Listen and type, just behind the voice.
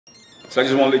So I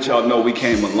just want to let y'all know we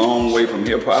came a long way from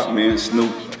hip hop, me and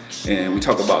Snoop, and we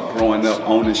talk about growing up,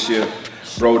 ownership,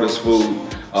 Broadus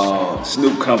Foods.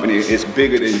 Snoop Company is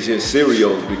bigger than just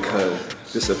cereals because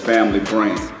it's a family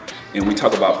brand. And we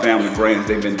talk about family brands,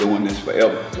 they've been doing this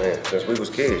forever. Man, since we was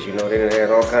kids, you know, they done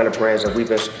had all kind of brands that we've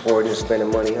been supporting and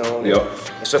spending money on. Yep.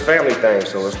 It's a family thing,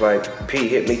 so it's like P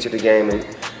hit me to the game and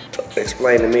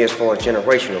explained to me as far as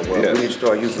generational wealth. Yes. We need to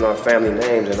start using our family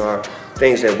names and our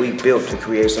things that we built to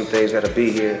create some things that'll be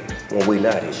here when we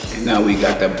not here. And now we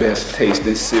got the best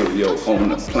tasting cereal on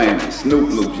the planet, Snoop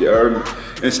Loopz, you heard me?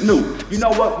 And Snoop, you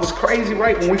know what was crazy,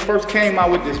 right? When we first came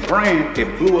out with this brand,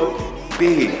 it blew up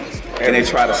big. And they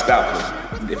try to stop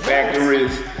us. The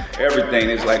factories, everything.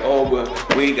 It's like, oh, well,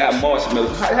 we ain't got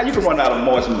marshmallows. How you can run out of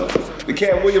marshmallows? The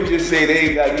Cat Williams just said they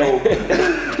ain't got no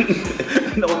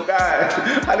no thighs.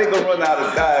 How they gonna run out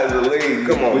of thighs or legs?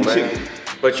 Come on, with man. chicken?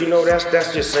 But you know, that's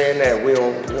just saying that we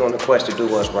on the quest to do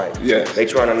what's right. Yes. They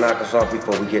trying to knock us off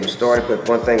before we getting started. But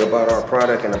one thing about our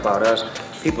product and about us,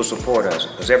 people support us.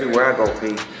 Because everywhere I go,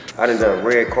 Pete, I done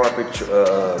red carpet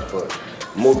for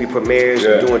movie premieres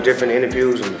and doing different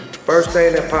interviews, and first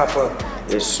thing that pop up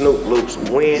is Snoop Loopz.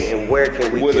 When and where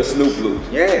can we with get a Snoop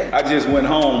Loopz? Yeah. I just went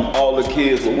home, all the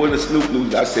kids were with a Snoop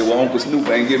Loopz. I said, well, Uncle Snoop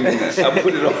ain't giving me that. I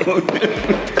put it on.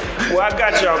 Well, I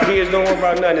got y'all kids, don't worry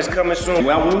about nothing, it's coming soon.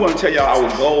 Well, we want to tell y'all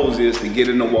our goals is to get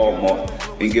into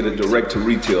Walmart and get a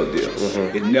direct-to-retail deal.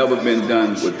 It's never been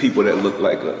done with people that look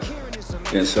like us.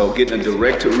 And so getting a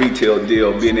direct-to-retail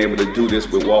deal, being able to do this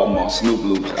with Walmart, Snoop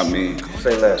Loopz, I mean.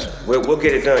 Say less. We'll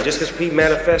get it done. Just because Pete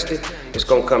manifested, it's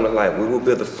going to come to life. We will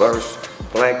be the first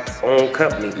black-owned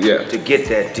company to get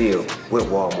that deal with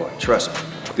Walmart. Trust me.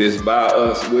 This by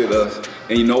us, with us.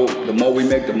 And you know, the more we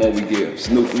make, the more we give.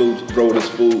 Snoop Loopz, Broadus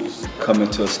Foods, coming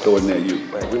to a store near you.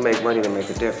 Man, we make money to make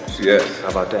a difference. Yes. How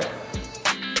about that?